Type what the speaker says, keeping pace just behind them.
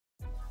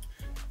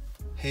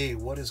Hey,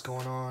 what is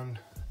going on,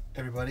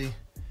 everybody?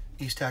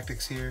 East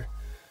Tactics here.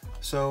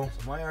 So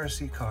my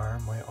RC car,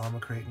 my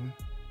Arrma Kraton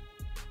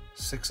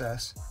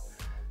 6S,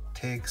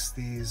 takes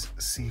these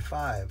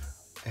C5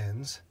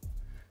 ends,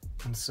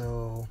 and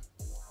so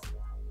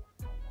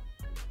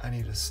I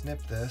need to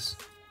snip this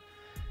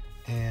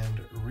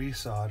and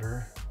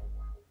resolder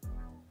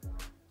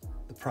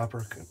the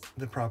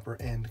proper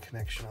end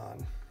connection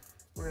on.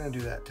 We're gonna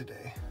do that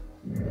today.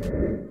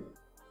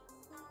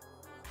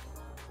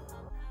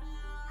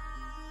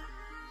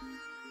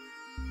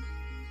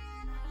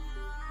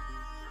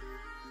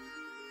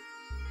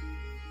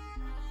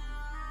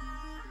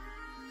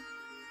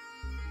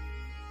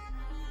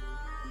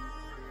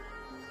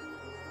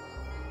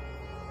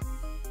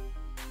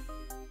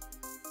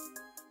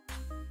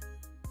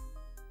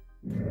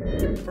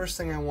 First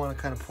thing I want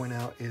to kind of point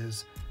out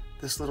is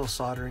this little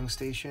soldering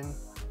station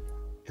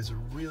is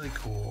really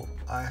cool.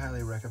 I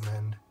highly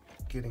recommend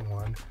getting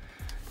one.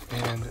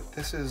 And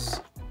this is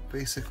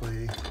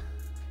basically,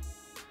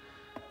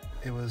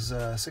 it was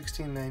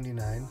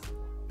 $16.99.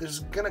 There's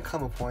gonna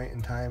come a point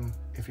in time,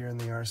 if you're in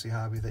the RC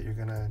hobby, that you're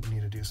gonna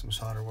need to do some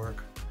solder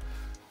work,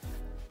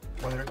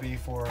 whether it be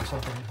for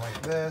something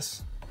like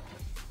this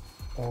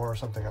or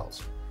something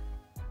else.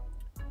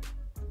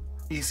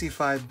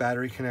 EC5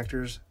 battery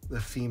connectors,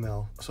 the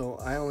female. So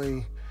I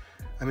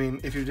mean,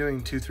 if you're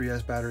doing 2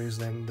 3S batteries,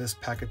 then this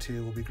pack of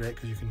 2 will be great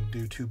because you can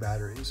do 2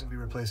 batteries. I'll be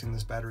replacing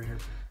this battery here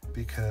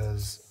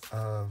because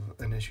of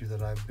an issue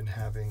that I've been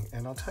having,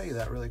 and I'll tell you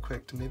that really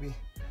quick to maybe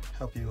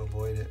help you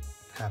avoid it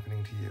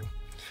happening to you.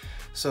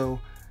 So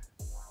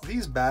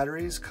these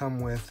batteries come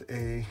with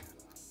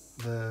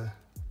the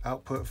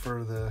output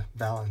for the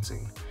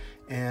balancing,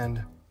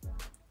 and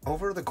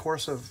over the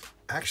course of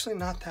actually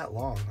not that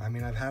long, I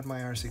mean, I've had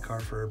my RC car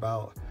for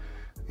about,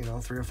 you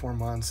know, 3 or 4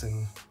 months,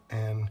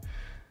 and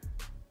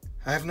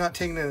I have not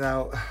taken it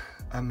out.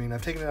 I mean,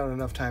 I've taken it out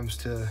enough times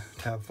to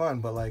have fun,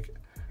 but like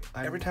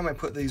every time I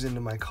put these into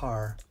my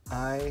car,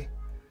 I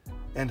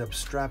end up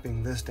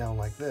strapping this down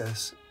like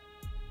this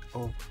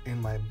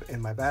in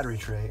my battery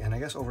tray, and I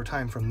guess over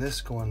time, from this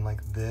going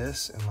like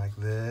this and like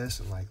this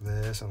and like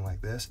this and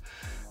like this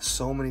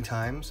so many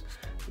times,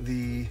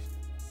 the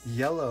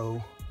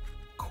yellow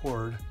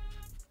cord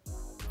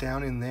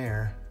down in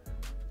there,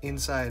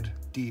 inside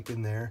deep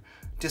in there,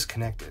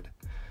 disconnected,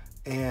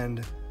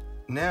 and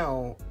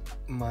now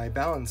my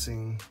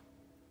balancing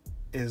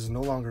is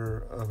no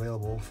longer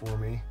available for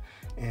me,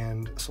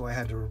 and so I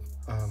had to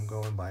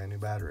go and buy a new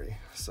battery.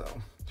 So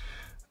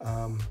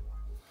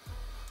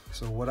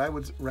what I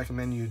would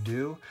recommend you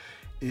do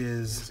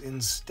is,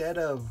 instead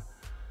of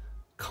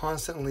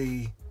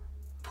constantly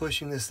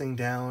pushing this thing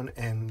down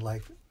and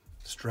like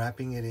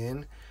strapping it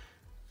in,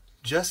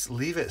 just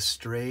leave it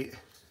straight,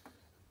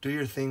 do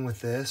your thing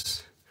with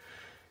this,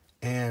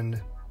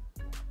 and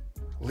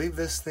leave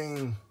this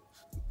thing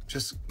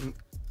just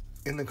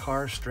in the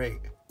car straight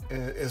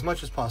as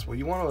much as possible.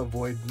 You want to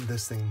avoid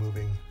this thing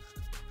moving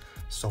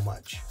so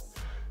much.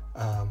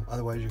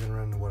 Otherwise you're gonna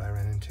run into what I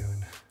ran into,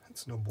 and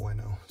it's no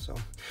bueno. So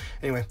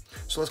anyway,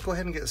 so let's go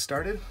ahead and get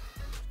started.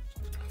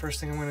 First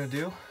thing I'm gonna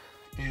do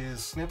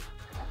is snip.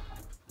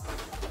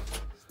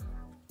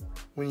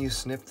 When you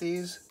snip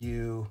these,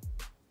 you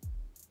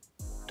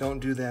don't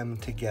do them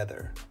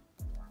together.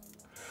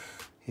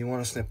 You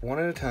want to snip one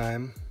at a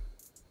time.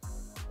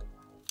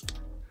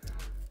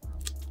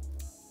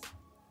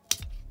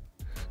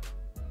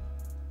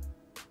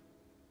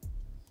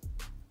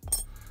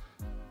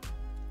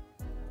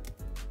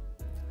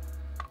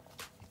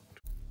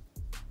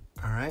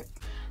 All right,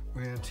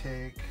 we're gonna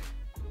take,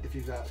 if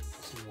you got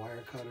some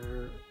wire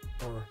cutter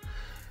or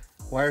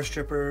wire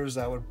strippers,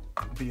 that would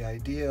be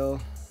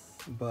ideal,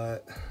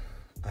 but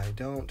I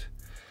don't.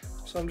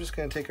 So I'm just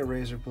gonna take a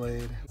razor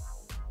blade.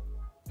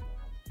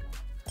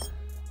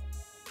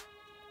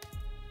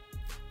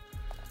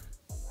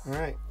 All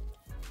right.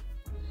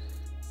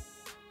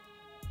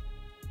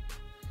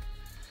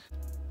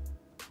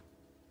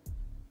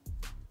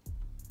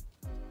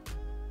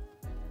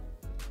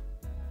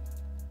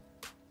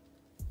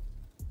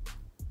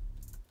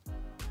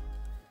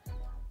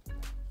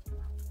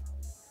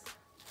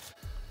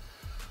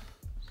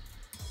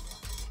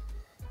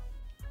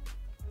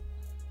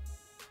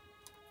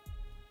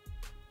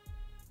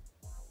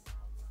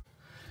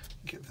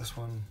 Get this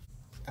one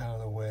out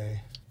of the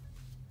way.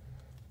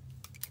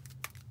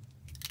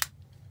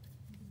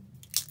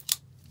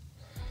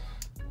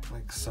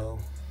 Like so.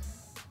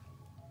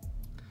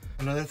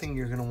 Another thing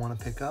you're gonna want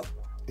to pick up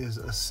is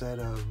a set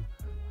of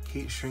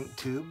heat shrink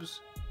tubes.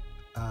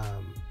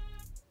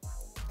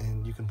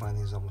 And you can find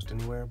these almost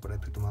anywhere, but I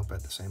picked them up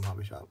at the same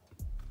hobby shop.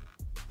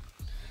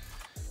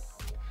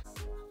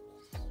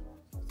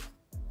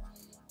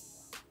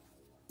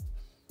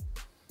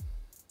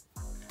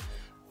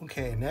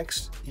 Okay,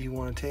 next you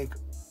want to take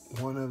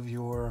one of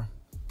your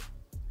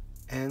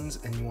ends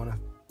and you want to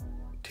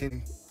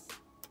take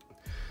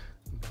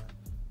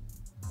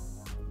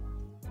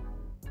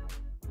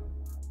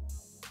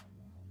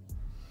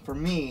For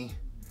me,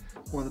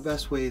 one of the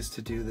best ways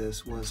to do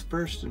this was,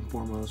 first and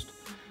foremost,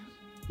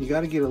 you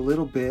got to get a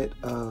little bit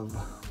of,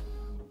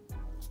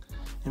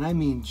 and I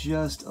mean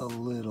just a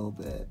little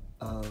bit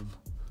of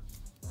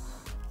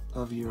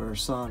your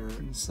solder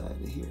inside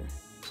of here.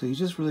 So you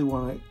just really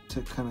want it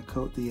to kind of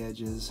coat the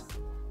edges.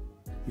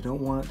 You don't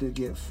want it to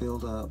get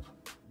filled up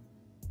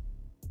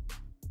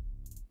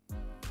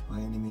by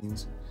any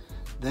means.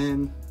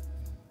 Then,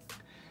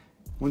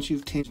 once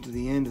you've taped to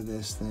the end of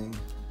this thing,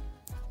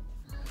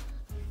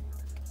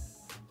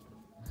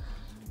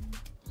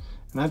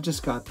 and I've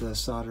just got the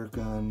solder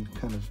gun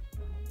kind of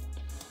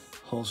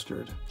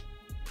holstered.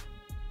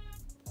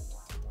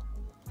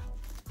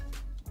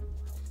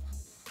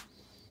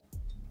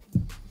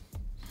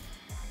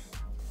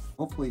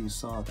 Hopefully you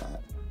saw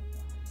that.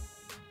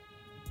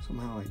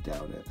 Somehow I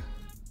doubt it.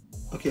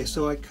 Okay,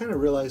 so I kind of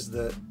realized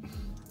that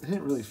I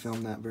didn't really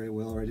film that very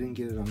well, or I didn't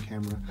get it on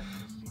camera.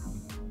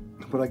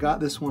 But I got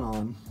this one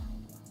on,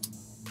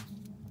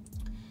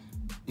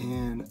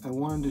 and I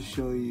wanted to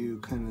show you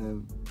kind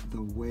of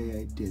the way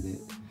I did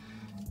it.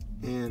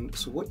 And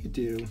so what you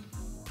do,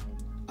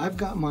 I've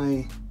got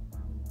my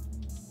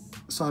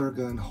solder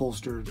gun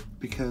holstered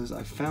because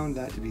I found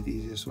that to be the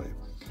easiest way.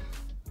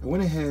 I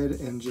went ahead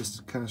and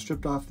just kind of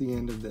stripped off the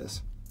end of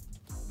this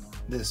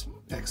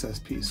excess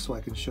piece so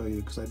I can show you,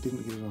 because I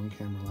didn't get it on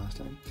camera last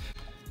time.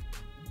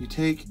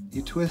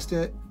 You twist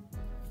it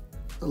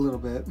a little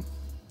bit,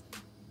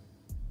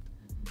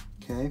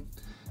 okay?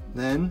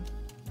 Then,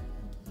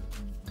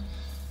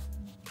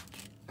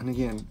 and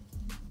again,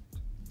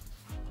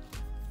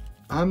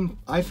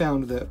 I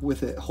found that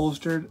with it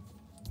holstered,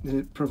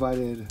 it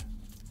provided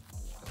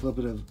a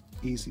little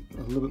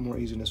bit more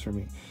easiness for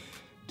me.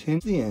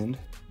 Tinge the end.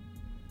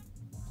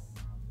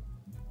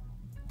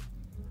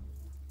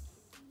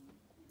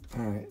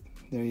 All right,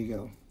 there you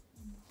go.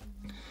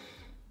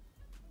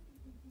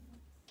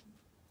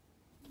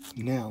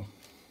 Now,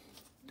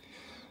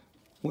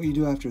 what you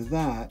do after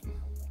that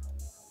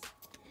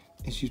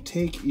is you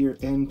take your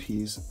end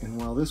piece, and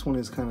while this one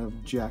is kind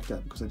of jacked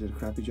up because I did a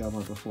crappy job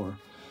on it before,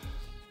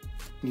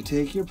 you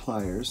take your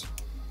pliers,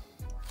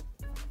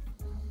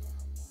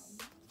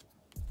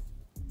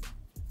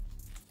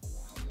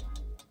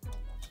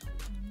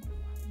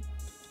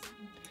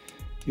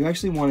 you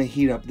actually want to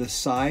heat up the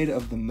side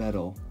of the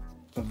metal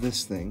of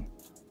this thing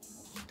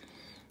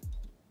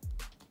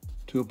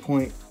to a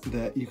point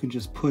that you can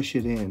just push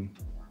it in.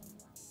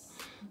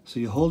 So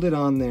you hold it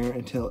on there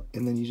until,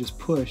 and then you just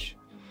push,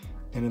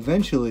 and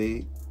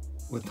eventually,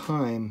 with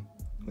time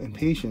and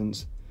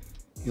patience,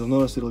 you'll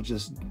notice it'll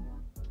just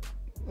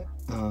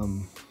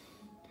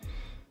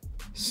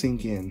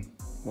sink in.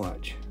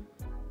 Watch.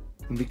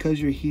 And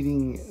because you're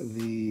heating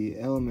the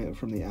element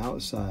from the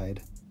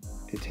outside,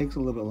 it takes a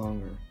little bit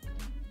longer.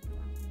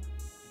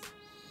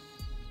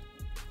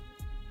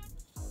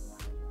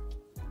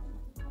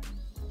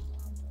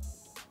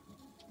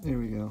 There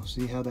we go.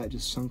 See how that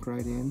just sunk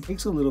right in?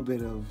 Takes a little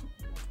bit of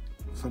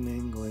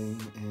finagling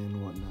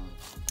and whatnot.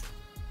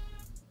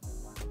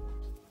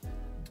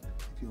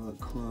 If you look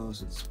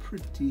close, it's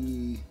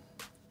pretty,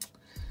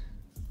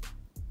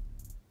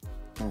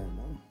 I don't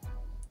know.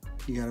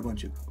 I got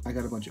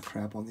a bunch of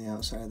crap on the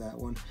outside of that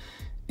one.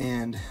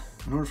 And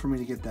in order for me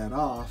to get that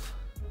off,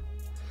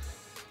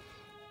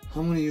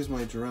 I'm gonna use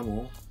my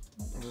Dremel.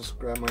 I'll just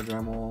grab my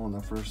Dremel and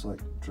the first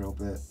like drill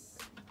bit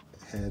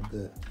head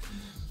that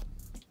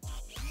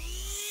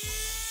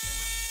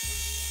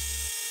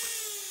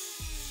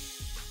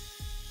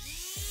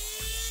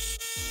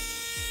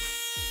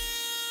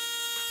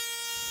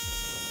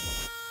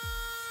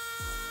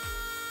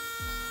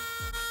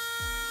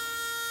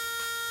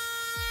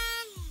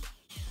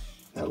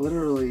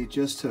literally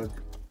just took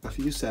a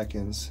few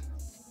seconds,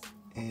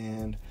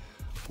 and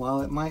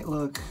while it might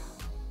look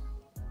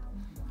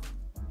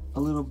a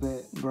little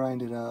bit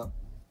grinded up,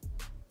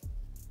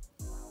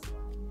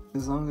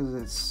 as long as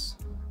it's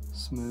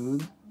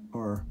smooth,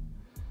 or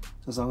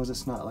as long as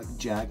it's not like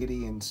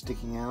jaggedy and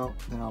sticking out,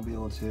 then I'll be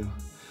able to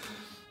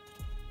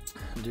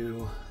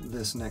do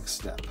this next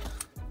step.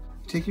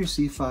 Take your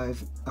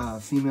C5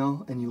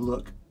 female and you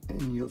look,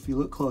 and if you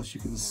look close,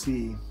 you can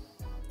see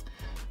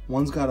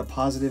one's got a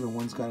positive and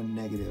one's got a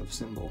negative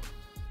symbol.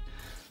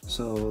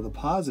 So the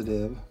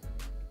positive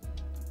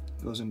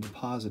goes into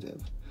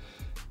positive,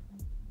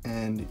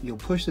 and you'll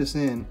push this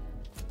in.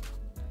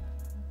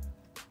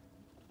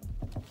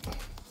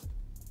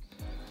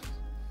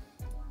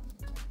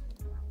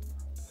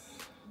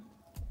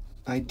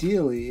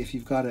 Ideally, if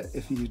you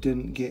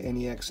didn't get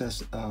any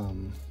excess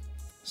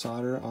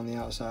solder on the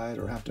outside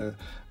or have to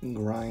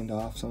grind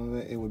off some of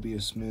it, it would be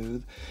a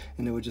smooth,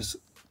 and it would just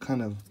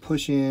kind of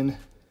push in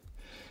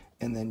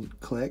and then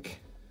click,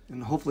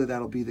 and hopefully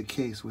that'll be the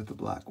case with the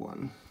black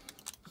one,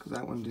 because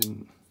that one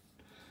didn't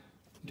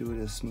do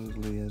it as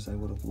smoothly as I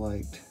would have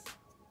liked,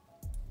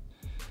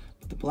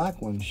 but the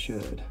black one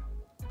should.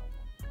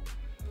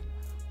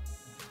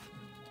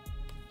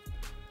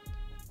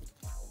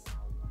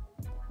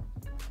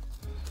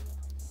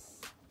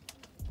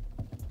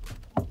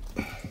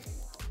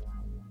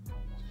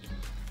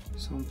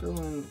 So I'm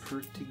feeling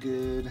pretty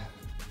good.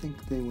 I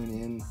think they went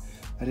in.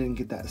 I didn't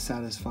get that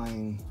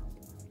satisfying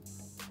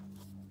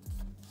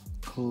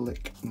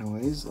click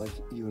noise like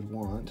you would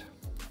want,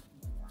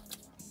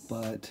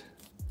 but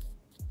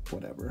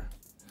whatever.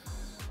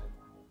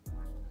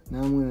 Now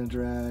I'm going to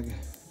drag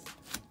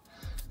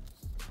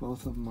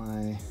both of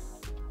my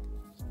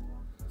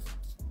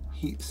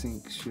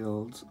heatsink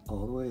shields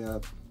all the way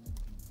up.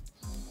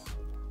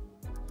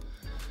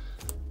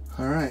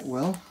 All right,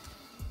 well,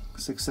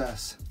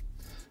 success.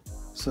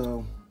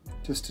 So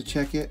just to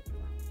check it,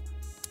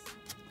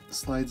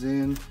 slides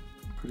in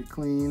pretty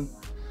clean,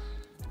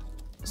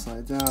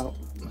 slides out.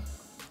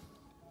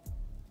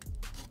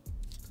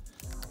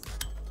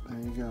 There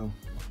you go.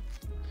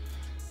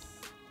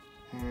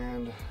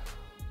 And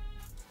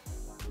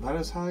that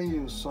is how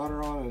you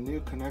solder on a new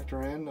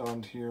connector end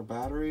onto your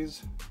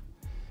batteries.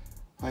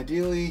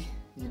 Ideally,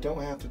 you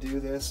don't have to do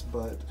this,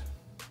 but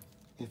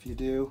if you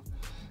do,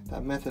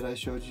 that method I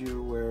showed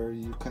you where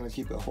you kind of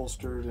keep it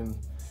holstered and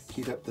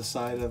heat up the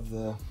side of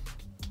the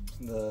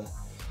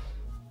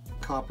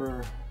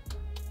copper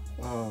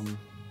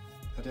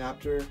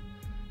adapter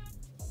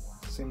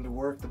seemed to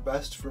work the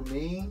best for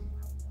me.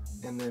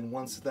 And then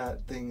once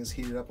that thing is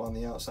heated up on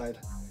the outside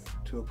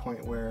to a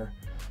point where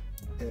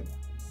it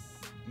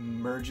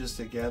merges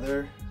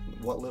together,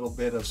 what little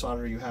bit of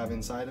solder you have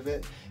inside of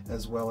it,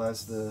 as well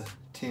as the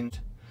tin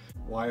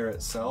wire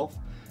itself,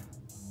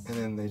 and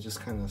then they just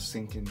kind of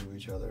sink into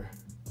each other.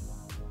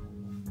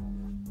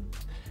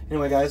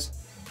 Anyway guys,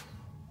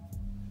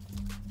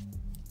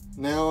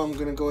 now I'm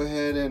gonna go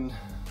ahead and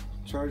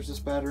charge this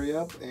battery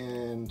up,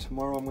 and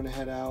tomorrow I'm gonna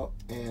head out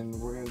and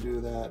we're gonna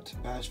do that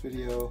bash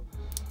video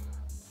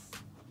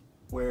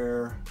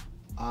where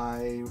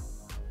I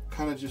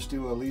kind of just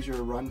do a leisure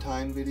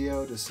runtime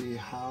video to see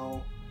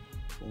how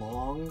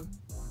long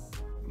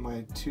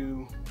my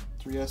two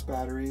 3S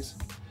batteries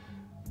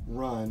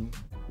run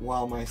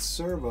while my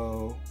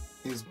servo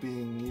is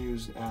being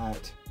used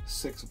at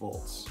 6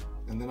 volts.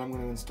 And then I'm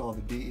going to install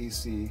the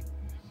DEC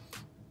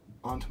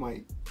onto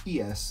my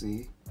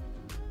ESC,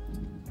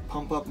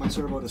 pump up my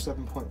servo to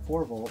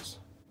 7.4 volts,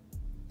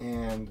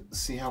 and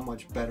see how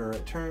much better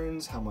it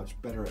turns, how much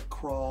better it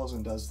crawls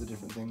and does the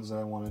different things that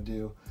I want to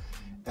do,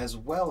 as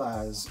well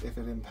as if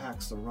it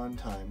impacts the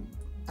runtime.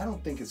 I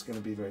don't think it's going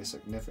to be very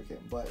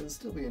significant, but it'll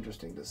still be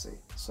interesting to see.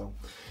 So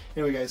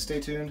anyway guys, stay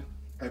tuned.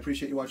 I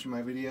appreciate you watching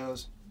my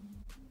videos.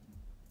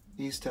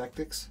 East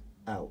Tactics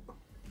out.